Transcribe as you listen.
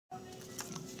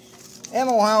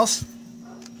Animal house.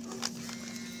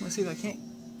 Let's see if I can't.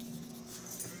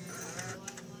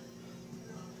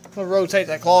 I'm gonna rotate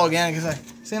that claw again because I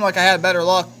seemed like I had better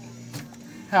luck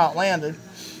how it landed.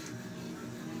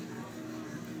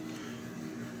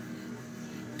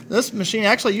 This machine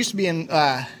actually used to be in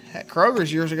at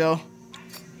Kroger's years ago.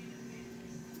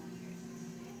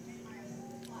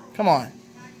 Come on.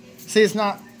 See, it's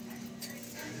not.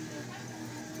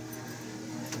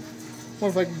 What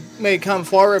if I maybe come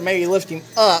forward, maybe lift him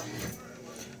up?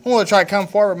 I want to try to come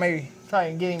forward, maybe try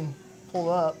and get him pulled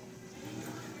up.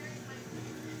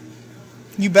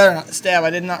 You better not stab. I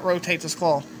did not rotate this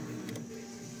claw.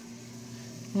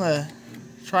 I'm going to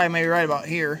try maybe right about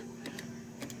here.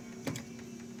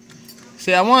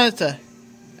 See, I want it to...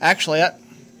 Actually,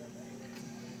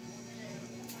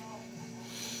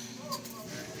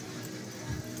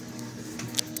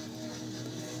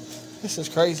 this is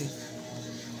crazy.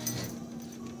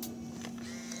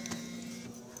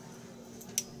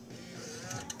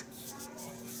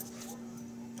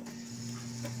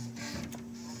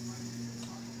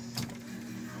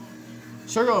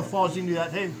 Circle falls, you can do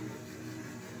that too.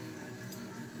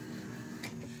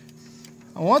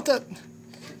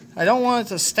 I don't want it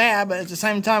to stab, but at the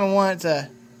same time I want it to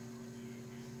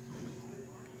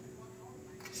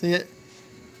see it.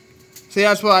 See,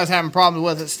 that's what I was having problems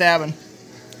with, it stabbing.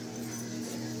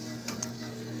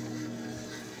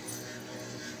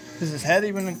 Is his head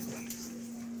even?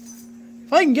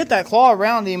 If I can get that claw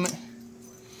around him,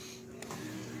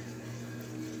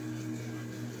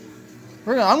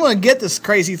 I'm gonna get this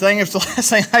crazy thing if it's the last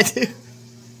thing I do.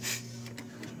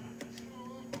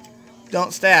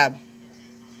 Don't stab.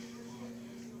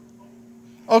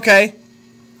 Okay.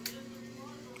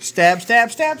 Stab,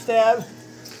 stab, stab, stab.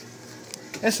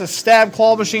 It's a stab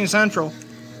claw machine central.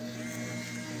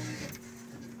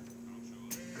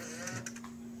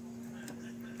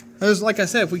 There's, like I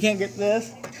said, if we can't get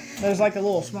this, there's like a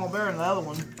little small bear in the other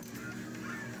one.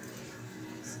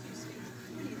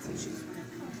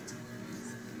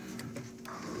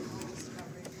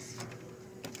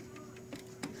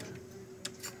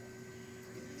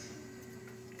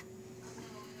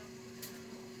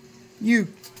 You.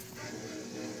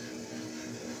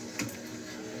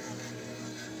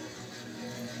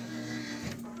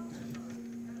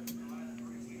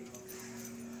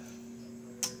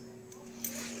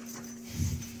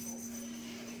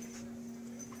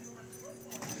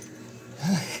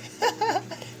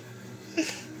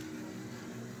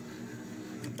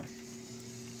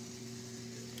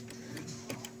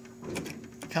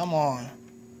 Come on.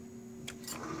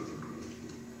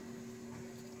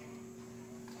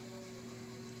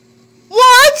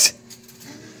 What?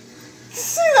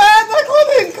 See that? That one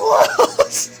didn't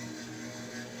close.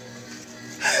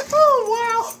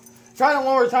 Oh, wow. Try it one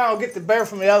more time. I'll get the bear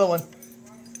from the other one.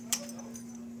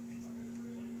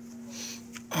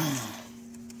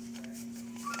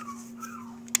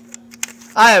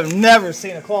 I have never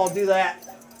seen a claw do that.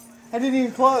 I didn't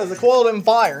even close. The coil didn't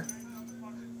fire.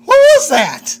 What was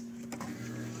that?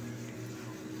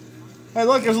 Hey,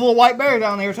 look, there's a little white bear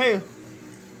down there, too.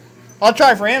 I'll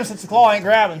try for him since the claw ain't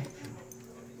grabbing.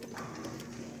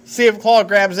 See if the claw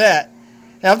grabs that.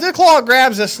 Now, if the claw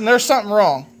grabs this, then there's something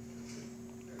wrong.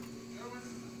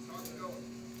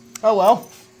 Oh, well.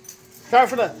 Try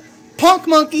for the punk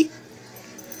monkey.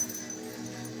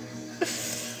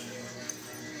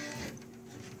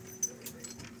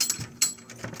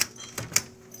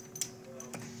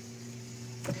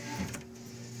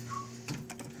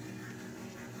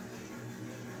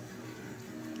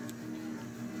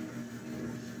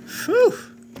 Whew.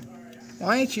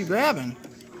 Why ain't you grabbing?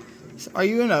 Are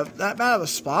you in that bad of a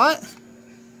spot?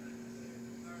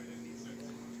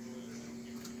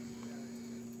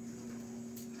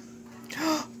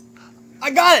 I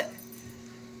got it!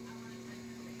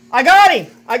 I got him!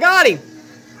 I got him!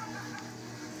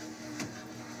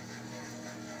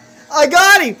 I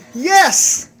got him!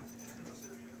 Yes!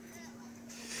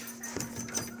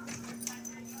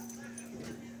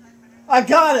 I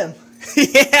got him!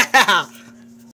 Yeah!